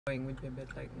Would be a bit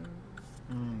like,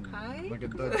 hi?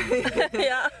 Maganda.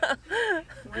 Yeah.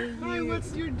 Hi,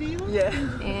 what's your deal? Yeah.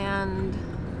 And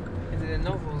Is it a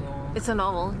novel or? it's a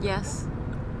novel, yes.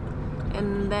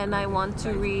 And then I want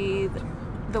to read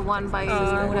the one by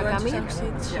Murakami.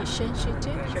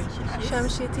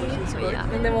 Shamshiti. So yeah.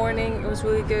 In the morning, it was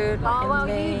really good. How about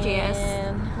and you, Jess?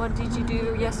 What did you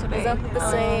do yesterday? Is that the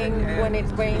saying, when it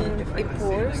rains, it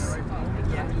pours?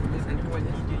 Yeah. And what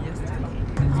did you do yesterday?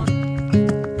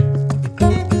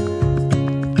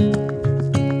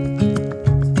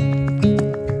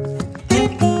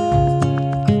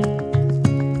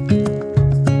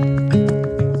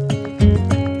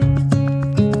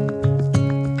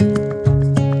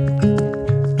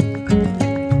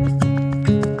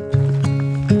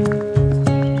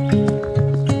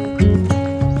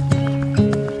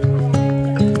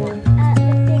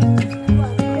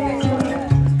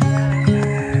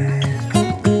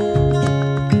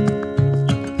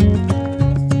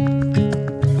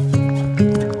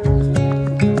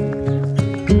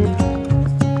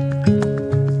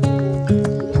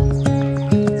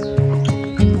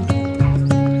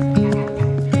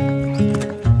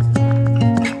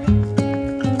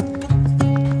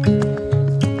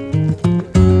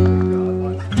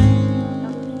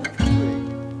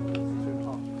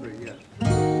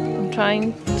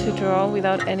 Trying to draw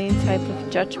without any type of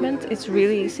judgment. It's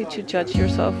really easy to judge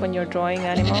yourself when you're drawing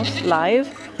animals live,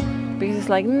 because it's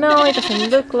like, no, it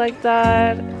doesn't look like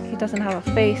that, he doesn't have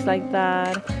a face like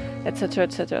that, etc,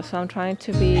 etc. So I'm trying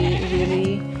to be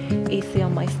really easy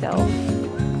on myself.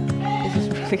 This is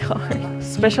really hard,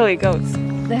 especially goats.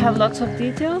 They have lots of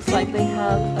details, like they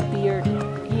have a beard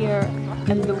here,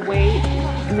 and the way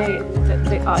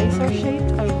the eyes are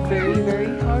shaped are very,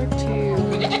 very hard to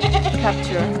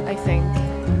capture, I think.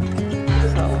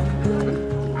 So.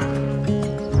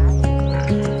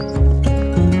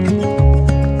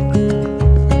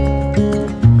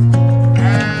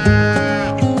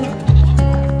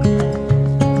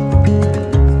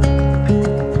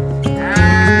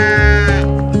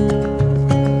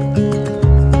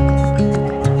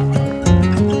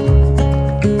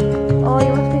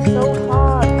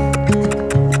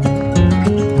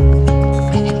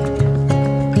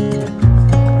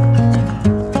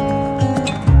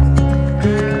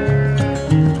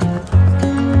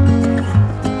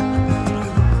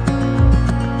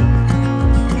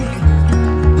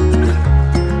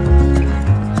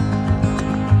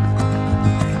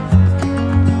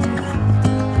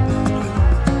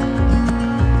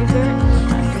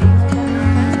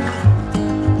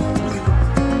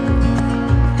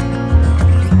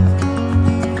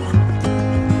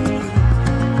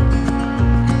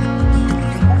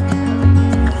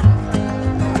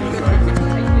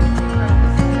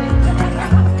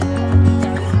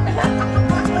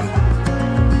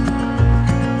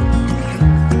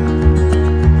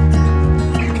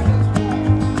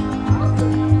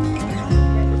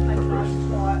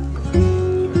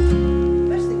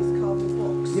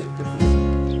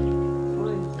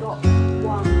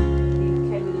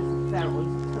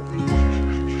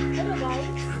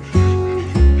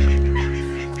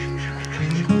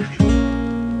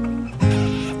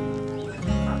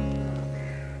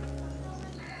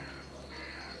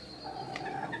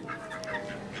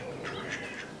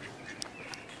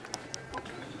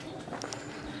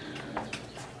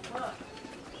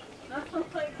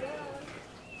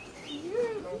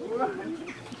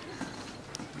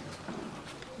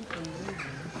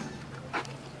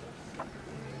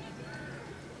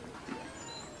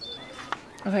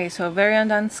 Okay, so very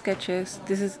undone sketches.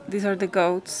 These are the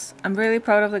goats. I'm really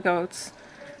proud of the goats.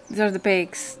 These are the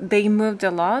pigs. They moved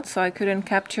a lot, so I couldn't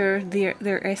capture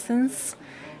their essence.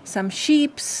 Some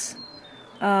sheeps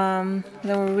that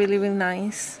were really, really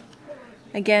nice.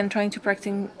 Again, trying to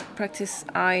practice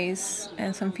eyes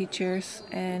and some features.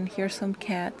 And here's some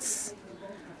cats.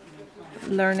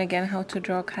 Learn again how to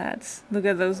draw cats. Look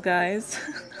at those guys.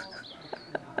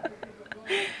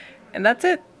 And that's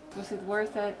it. Was it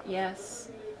worth it? Yes.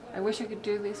 I wish I could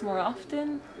do this more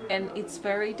often, and it's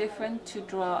very different to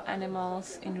draw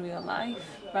animals in real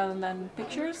life rather than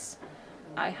pictures.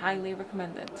 I highly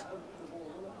recommend it.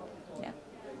 Yeah.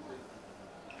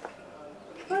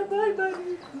 Bye bye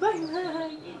buddy. Bye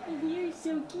bye. You're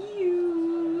so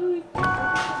cute.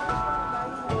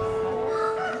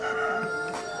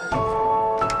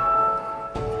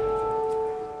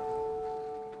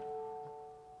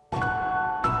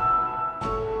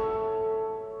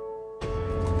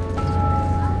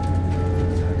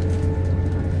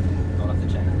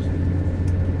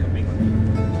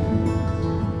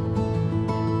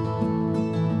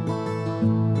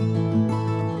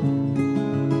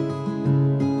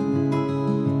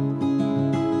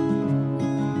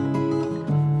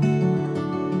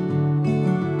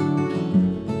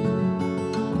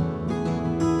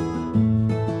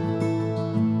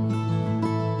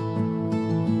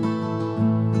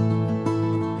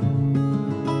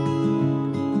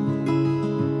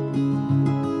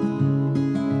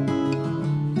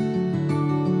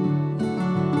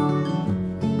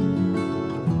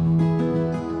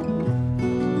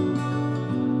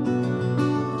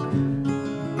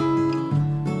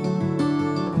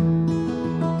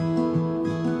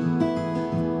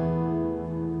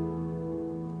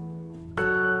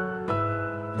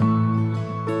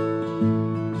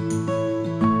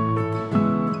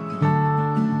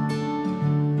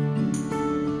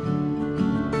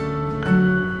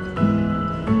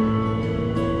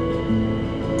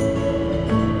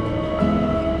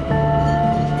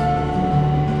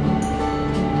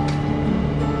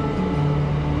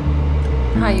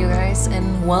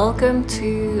 welcome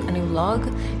to a new vlog.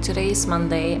 Today is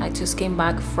Monday. I just came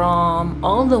back from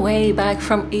all the way back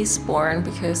from Eastbourne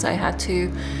because I had to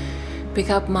pick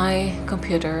up my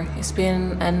computer. It's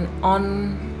been an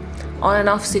on and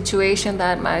off situation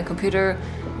that my computer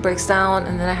breaks down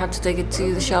and then I have to take it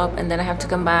to the shop and then I have to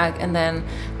come back and then,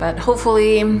 but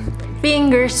hopefully,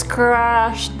 fingers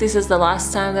crossed, this is the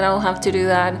last time that I will have to do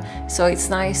that. So it's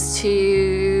nice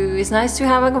to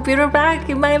have a computer back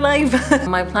in my life.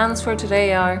 My plans for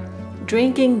today are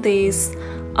drinking this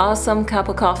awesome cup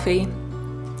of coffee,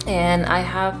 and I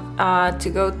have to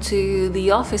go to the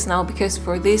office now because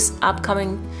for these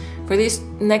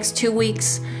next 2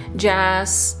 weeks,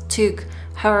 Jazz took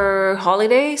her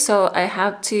holiday, so I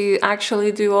have to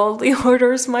actually do all the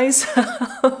orders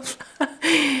myself.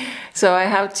 So I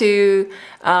have to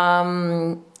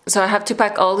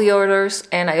pack all the orders,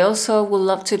 and I also would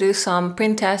love to do some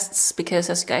print tests because,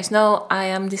 as you guys know, I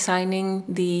am designing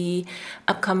the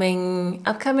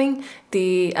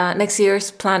next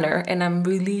year's planner, and I'm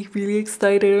really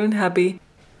excited and happy.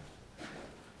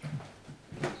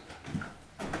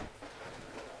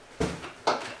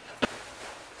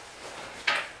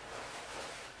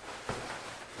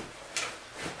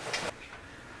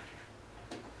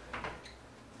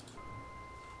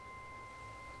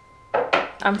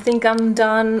 I think I'm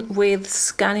done with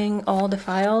scanning all the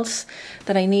files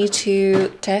that I need to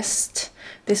test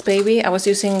this baby. I was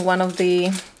using one of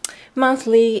the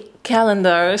monthly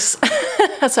calendars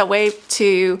as a way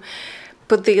to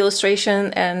put the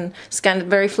illustration and scan it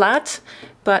very flat.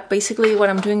 But basically what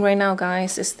I'm doing right now,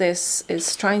 guys,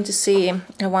 is trying to see,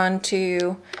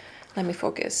 let me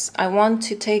focus. I want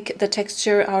to take the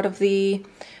texture out of the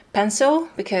pencil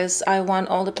because I want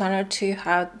all the planner to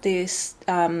have this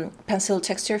pencil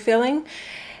texture feeling,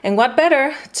 and what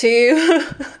better to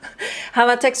have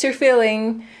a texture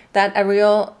feeling than a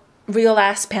real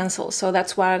ass pencil. So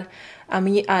that's what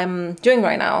I'm doing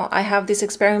right now. I have this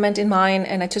experiment in mind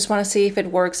and I just want to see if it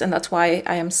works, and that's why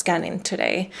I am scanning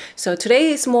today. So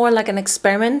today is more like an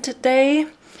experiment day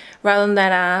rather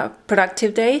than a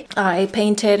productive day. I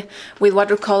painted with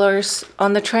watercolors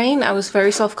on the train. I was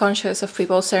very self-conscious of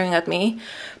people staring at me,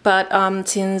 but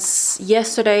since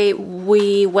yesterday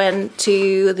we went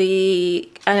to the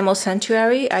animal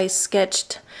sanctuary, I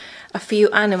sketched a few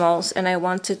animals and I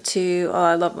wanted to,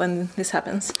 I love when this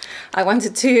happens, I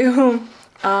wanted to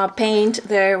paint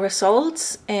their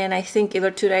results, and I think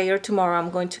either today or tomorrow I'm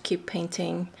going to keep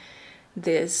painting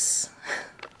this.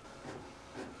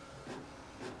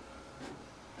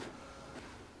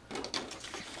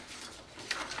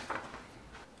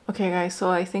 Okay guys, so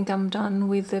I think I'm done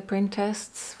with the print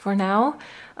tests for now.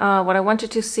 What I wanted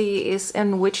to see is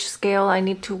in which scale I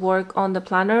need to work on the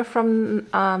planner from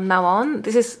now on.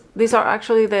 These are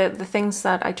actually the things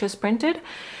that I just printed,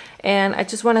 and I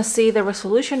just want to see the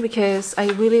resolution because I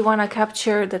really want to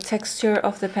capture the texture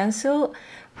of the pencil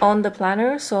on the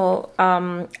planner. So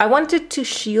I wanted to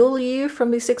shield you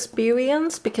from this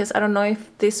experience because I don't know if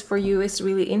this for you is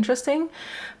really interesting,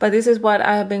 but this is what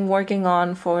I have been working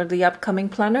on for the upcoming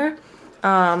planner,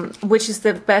 which is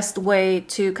the best way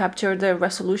to capture the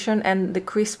resolution and the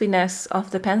crispiness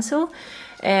of the pencil,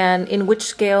 and in which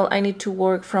scale I need to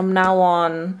work from now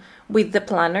on with the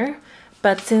planner.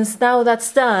 But since now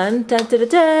that's done,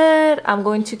 I'm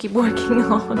going to keep working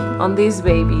on this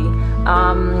baby.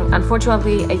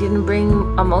 Unfortunately, I didn't bring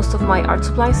most of my art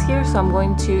supplies here, so I'm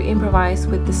going to improvise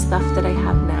with the stuff that I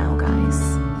have now,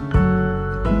 guys.